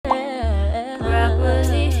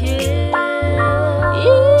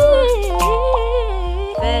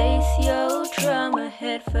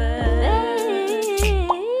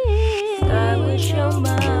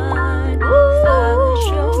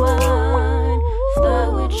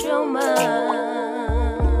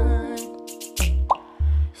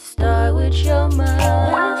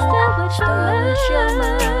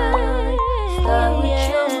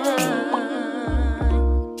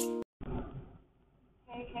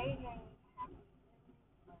Hey, happy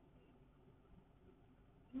Monday.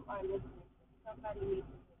 You are listening to Somebody Needs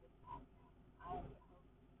to Hear This podcast. I am your host,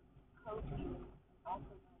 Coach E, also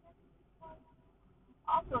known as Mariano,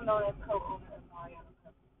 also known as co-owner of Mariano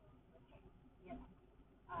Cup. Okay, yeah.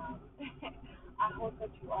 Um, I hope that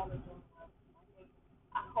you all are doing well Monday.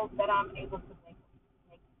 I hope that I'm able to make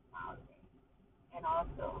you smile today. And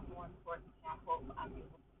also, more importantly, I hope I'm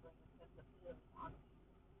able to bring a sense of feeling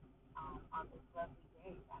on this lovely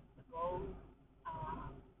day. That's the goal.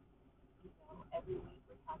 Um, every week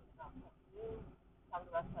we're talking about something new, talking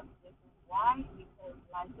about something different. Why? Because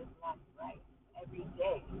life is life, right? Every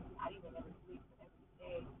day, not even every week, but every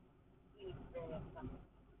day, we experience something,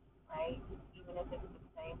 right? Even if it's the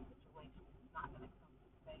same situation, it's not going to come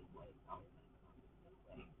the same way. It's always going to come a new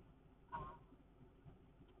way. Um,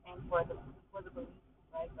 and for the believers,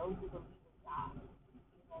 right? Those who believe in God,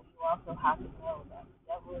 you also have to know that the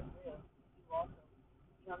devil is real.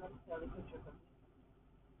 You don't necessarily put your belief.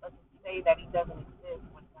 Let's say that he doesn't exist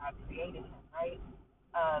when God created him, right?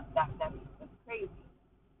 That's crazy.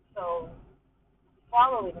 So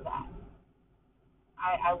following that,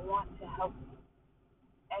 I want to help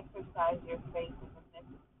exercise your faith in the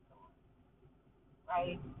midst of the storm,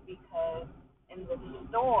 right? Because in the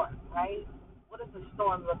storm, right? What does the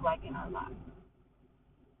storm look like in our lives?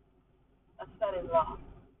 A sudden loss,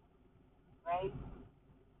 right?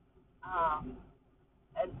 Um,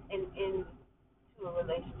 in to a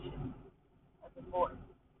relationship, a divorce,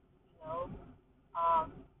 you know,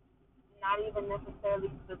 um, not even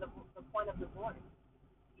necessarily to the point of divorce.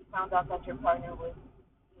 You found out that your partner was,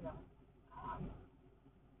 you know, um,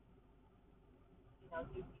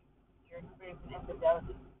 you're experiencing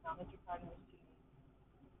infidelity. You found that your partner was cheating.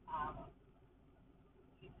 Um,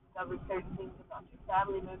 you discovered certain things about your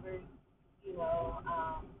family members. You know,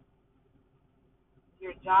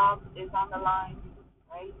 your job is on the line,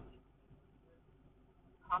 right?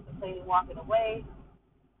 Contemplating walking away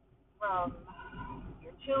from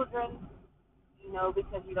your children,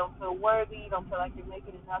 because you don't feel worthy, you don't feel like you're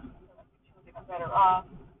making enough, you feel like your children are better off.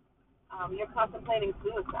 You're contemplating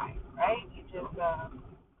suicide, right? You just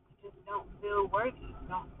don't feel worthy. You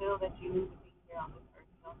don't feel that you need to be here on this earth.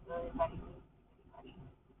 You don't feel anybody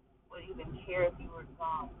would even care if you were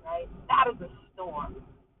gone, right? That is a storm.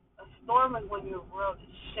 A storm is when your world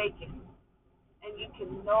is shaking and you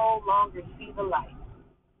can no longer see the light.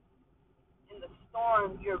 In the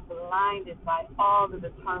storm, you're blinded by all of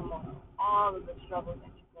the turmoil, all of the struggles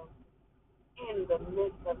that you go through. In the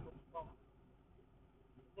midst of the storm,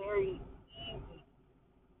 it's very easy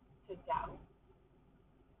to doubt.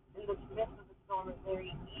 In the midst of the storm, it's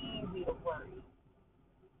very easy to worry.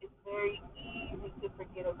 It's very easy to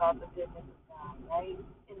forget about the goodness of God, right?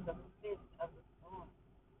 In the midst of the storm.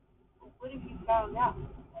 But what if you found out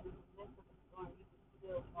that in the midst of the storm you can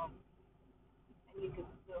still find and you can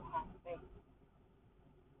still have faith,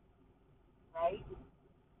 right?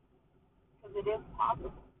 Because it is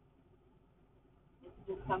possible. It's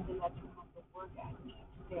just something that you have to work at each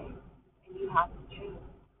day, and you have to change.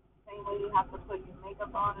 Same way you have to put your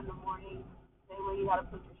makeup on in the morning, same way you got to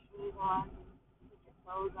put your shoes on, put your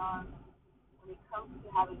clothes on. When it comes to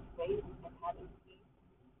having faith and having peace,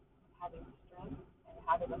 having strength, and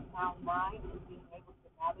having a sound mind, and being able to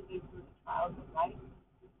navigate through the trials of life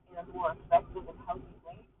in a more effective and healthy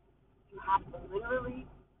way, you have to literally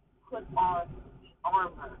put on the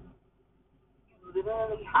armor. You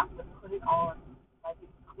literally have to put it on like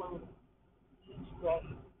it's clothing each day,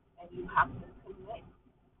 and you have to commit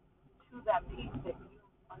to that peace that you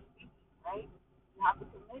are seeking, right? You have to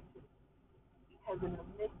commit to it because in the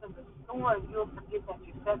midst of the storm, you'll forget that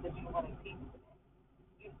you said that you wanted peace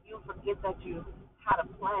today. You'll forget that you had a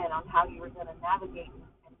plan on how you were going to navigate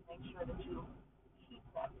and make sure that you keep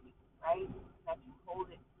that peace, right? That you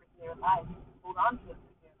hold it for dear life, hold on to it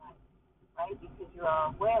for dear life, right? Because you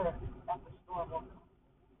are aware that the storm will come.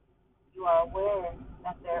 You are aware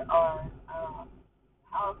that there are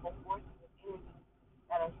powerful forces of energy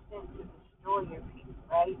that are sent to destroy your peace,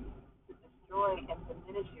 right? To destroy and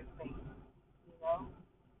diminish your faith. You know,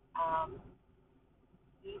 um,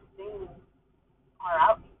 these things are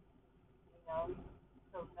out here.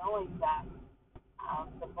 So knowing that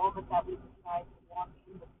the moment that we decide to walk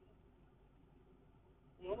in the peace,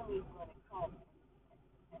 the enemy is going to come.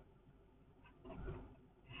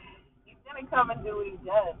 He's going to come and do what he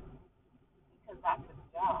does because that's his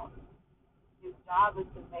job. His job is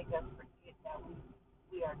to make us forget that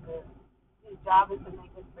we are good. His job is to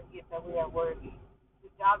make us forget that we are worthy.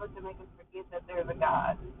 His job is to make us forget that there's a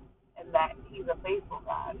God and that he's a faithful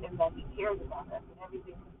God and that he cares about us and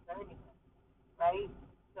everything concerning us, right?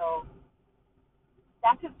 So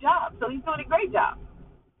that's his job. So he's doing a great job.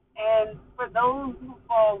 And for those who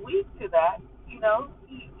fall weak to that,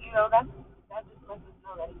 that just lets us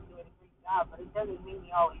know that he's doing a great job. But it doesn't mean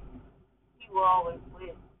he will always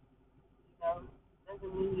win.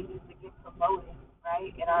 Doesn't mean he needs to get promoted,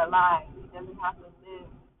 right? In our lives, he doesn't have to live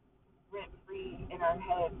rent free in our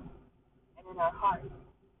heads and in our hearts.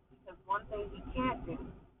 Because one thing he can't do,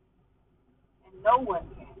 and no one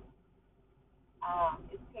can,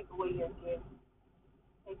 is take away your gift,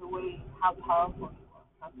 take away how powerful you are,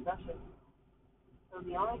 how special you are. So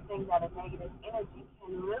the only thing that a negative energy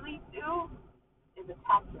can really do is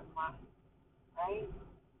attack your mind, right?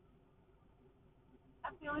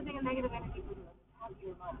 That's the only thing a negative energy can do is attack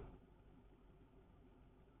your mind.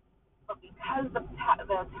 But because the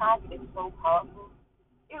attack is so powerful,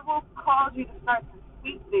 it will cause you to start to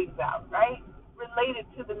speak things out, right? Related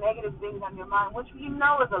to the negative things on your mind, which you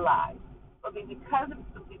know is a lie. But because the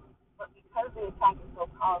attack is so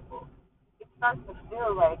powerful, it starts to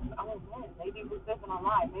feel like, oh man, maybe this isn't a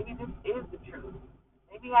lie. Maybe this is the truth.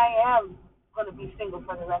 Maybe I am going to be single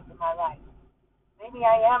for the rest of my life. Maybe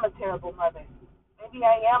I am a terrible mother. Maybe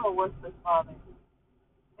I am a worthless father.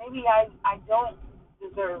 Maybe I don't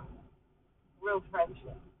deserve real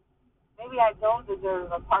friendship. Maybe I don't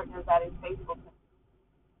deserve a partner that is faithful to me.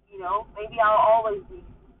 Maybe I'll always be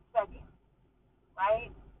second,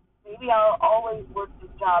 right? Maybe I'll always work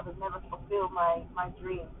this job and never fulfill my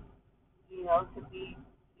dream, to be,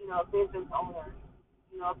 a business owner,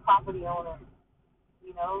 a property owner.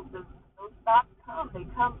 Those thoughts come. They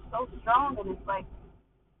come so strong, and it's like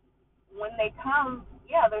when they come,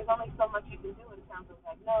 yeah, there's only so much you can do in terms of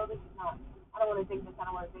like, no, this is not. I don't want to think this. I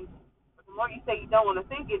don't want to think this. But the more you say you don't want to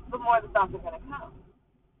think it, the more the thoughts are going to come.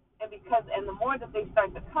 And the more that they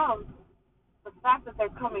start to come, the fact that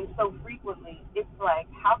they're coming so frequently, it's like,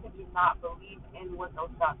 how could you not believe in what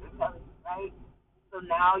those thoughts are telling you, right? So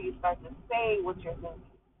now you start to say what you're thinking.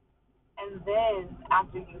 And then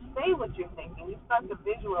after you say what you're thinking, you start to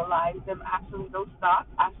visualize those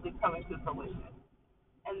thoughts actually coming to fruition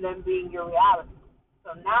and then being your reality.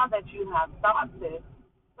 So now that you have thought this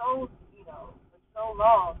for so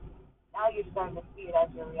long, now you're starting to see it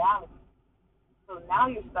as your reality. So now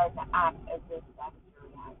you're starting to act as if that is your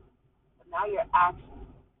reality. So now your actions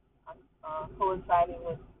are coinciding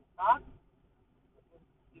with thoughts, with you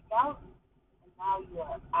speak out, and now you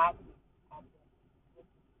are acting as if this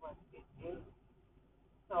is what it is.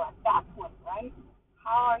 So at that point, right,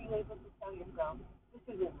 how are you able to tell yourself, this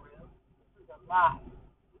isn't real, this is a lie,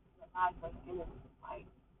 this is a lie from the enemy, like,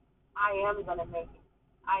 I am going to make it.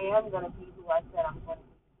 I am going to be who I said I'm going to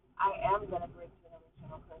be. I am going to break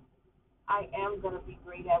generational curses. I am going to be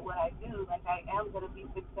great at what I do. Like, I am going to be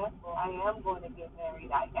successful. I am going to get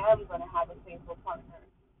married. I am going to have a faithful partner.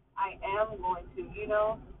 I am going to,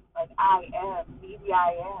 like, I am. Be the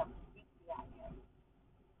I am. Speak the I am.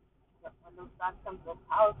 But when those thoughts come so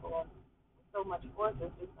powerful and with so much force,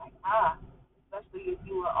 it's just like, especially if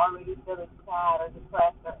you were already feeling sad or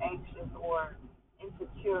depressed or anxious or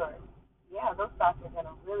insecure. Yeah, those thoughts are going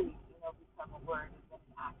to really, become a word and then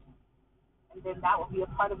an action. And then that will be a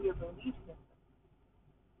part of your belief system.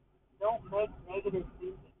 Don't make negative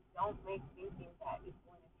thinking. Don't make thinking that is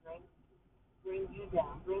going to bring you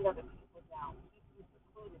down, bring other people down, keep you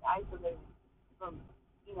secluded, isolated from,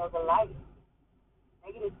 the light.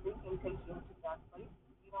 Negative thinking takes you into dark places.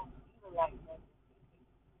 You don't see the light in negative thinking.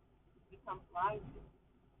 You become blind to it.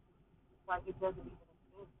 It's like it doesn't even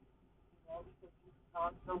exist, because you've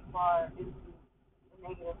gone so far into the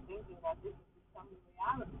negative thinking that this is becoming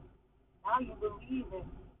reality. Now you believe in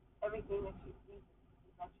everything that you see,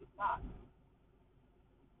 that you thought.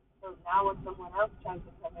 So now when someone else tries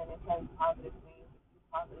to come in and tell you positive things, do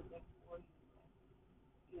positive things for you,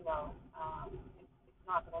 it's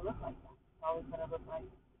not going to look like that. It's always going to look like the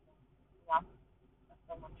opposite of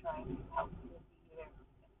someone trying to help you and be there and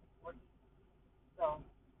support you. So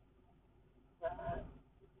the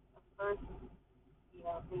first,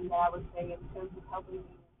 thing that I would say in terms of helping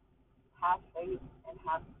you have faith and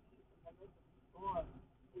have peace in the midst of the storm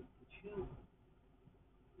is to choose.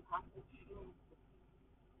 You have to choose the peace.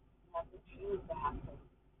 You have to choose to have faith.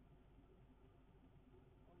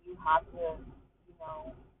 And you have to,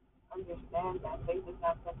 understand that faith is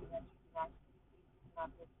not something that you can actually see. It's not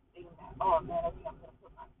this thing that, oh man, okay, I'm going to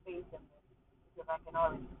put my faith in this because I can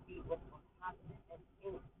already see what's going to happen. And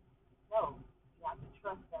no, you have to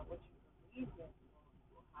trust that what you believe in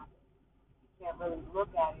will happen. You can't really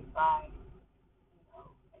look at it by,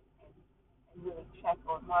 and really check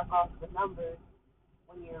or mark off the numbers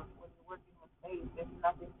when you're working with faith. There's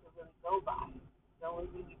nothing to really go by. The only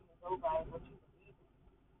thing you can go by is what you believe in.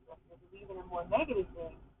 So if you're believing in more negative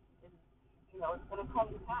things, then it's going to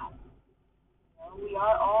come to pass. We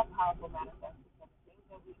are all powerful manifestors, and the things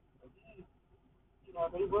that we believe,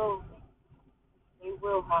 they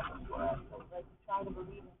will happen for us. So let's try to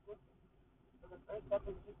believe in this. So the first step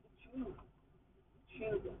is just to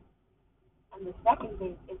choose it. And the second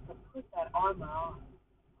thing is to put that armor on.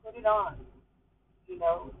 Put it on. You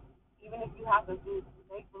know, even if you have to do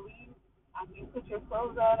make believe, after you put your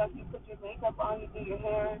clothes on, after you put your makeup on, you do your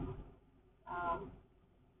hair,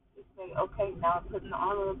 just say, okay, now I'm putting the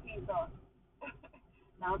armor of peace on.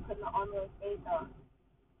 Now I'm putting the armor of faith on.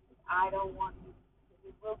 I don't want to.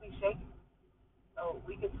 It will be shaky. So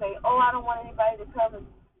we could say, oh, I don't want anybody to come and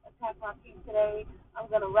attack my peace today. I'm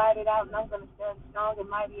going to ride it out and I'm going to stand strong and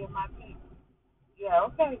mighty in my peace. Yeah,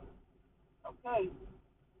 okay. Okay.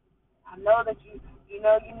 I know that you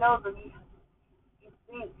know that we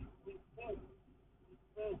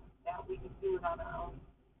think that we can do it on our own.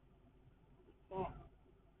 We can't.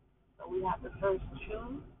 So we have to first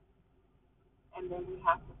choose and then we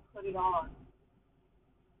have to put it on.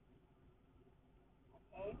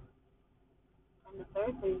 Okay? And the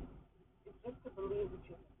third thing is just to believe that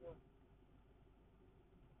you can do it.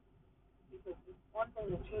 Because it's one thing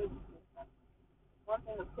to choose to do something. It's one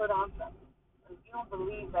thing to put on something. But if you don't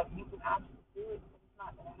believe that you can actually do it, it's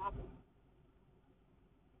not going to happen.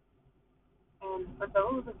 And for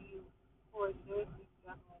those of you who are seriously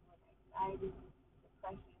struggling with anxiety,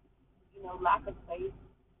 depression, lack of faith,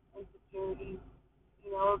 insecurity,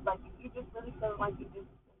 like if you just really feel like you just,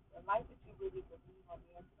 the life that you really believe on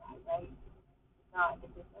the inside, right?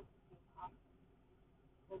 It just doesn't seem possible.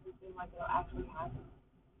 It doesn't seem like it'll actually happen.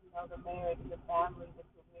 The marriage, the family, the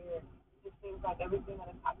career. It just seems like everything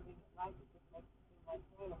that is happening in life, it just makes it seem like,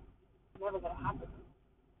 man, it's never going to happen.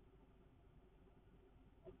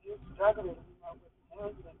 If you're struggling, with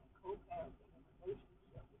parenting and co-parenting and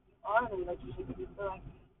relationships, if you are in a relationship and you feel like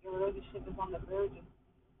your relationship is on the verge of,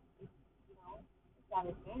 it's at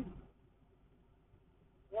its end,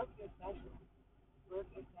 work your session. If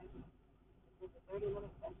it's a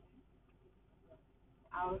 30-minute session, an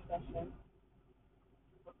hour session,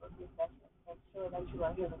 book your session. Make sure that you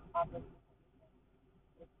are hearing properly.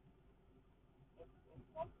 It's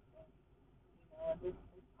necessary. This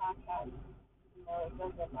podcast, it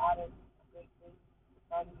does a lot of great things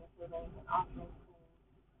regarding your healing and offering tools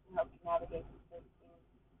to help you navigate through certain things.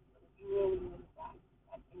 But if you really need that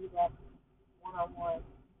in-depth, one-on-one,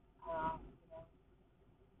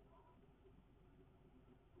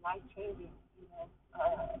 life-changing,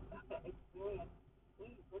 experience,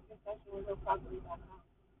 please book your session with HealProperly.com.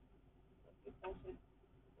 Book your session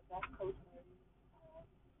with the best coach there is,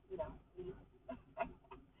 please.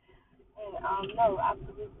 And no,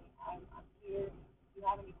 absolutely. I'm here. If you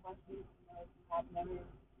have any questions, if you have never,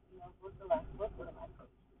 booked with a life coach,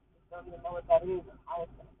 just don't even know what that is or how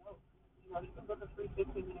it's gonna go. You can book a free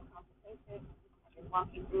 15-minute consultation. I can walk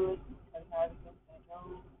you through it, tell you how everything's gonna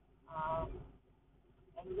go.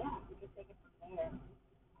 And yeah, we can take it from there.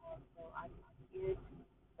 So I'm here to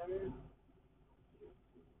serve, to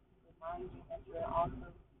remind you that you're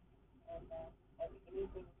awesome and that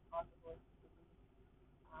anything is possible if you believe.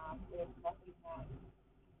 There's nothing that you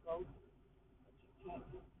go through that you can't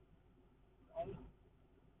do, right?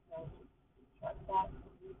 So just trust that,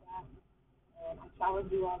 believe that, and I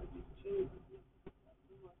challenge you all to just choose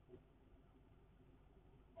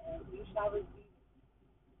and you shall receive.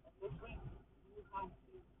 And this week, you have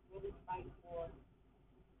to really fight for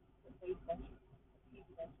the faith that you want, the peace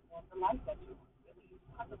that you want, the life that you want. Really, you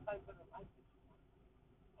have to fight for the life that you want.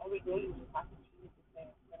 Every day, you just have to choose to say,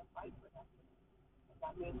 I'm going to fight for that today. And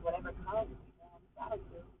that means whatever comes, on the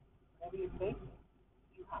battlefield, whatever you're facing,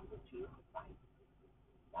 you have to choose to fight.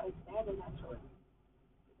 You got to stand in that choice.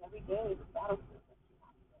 Because every day is a battlefield that you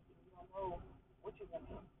have to go through. You don't know what you're going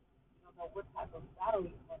to have. You don't know what type of battle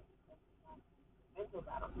you're going to be facing. Mental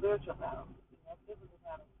battle, spiritual battle, physical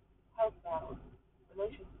battle, health battles,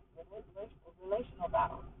 relational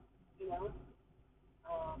battles. You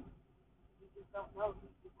just don't know. You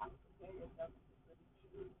just have to prepare yourself to really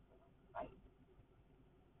choose to fight.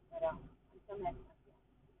 But until next time.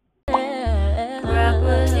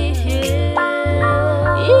 Properly healed.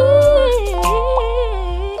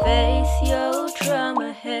 Face your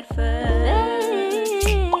trauma head first.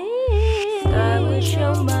 Start with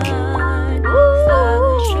your mind. Start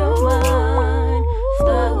with your mind.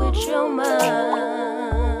 Start with your mind.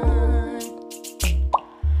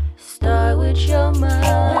 Start with your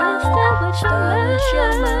mind. Start with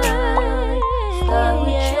your mind.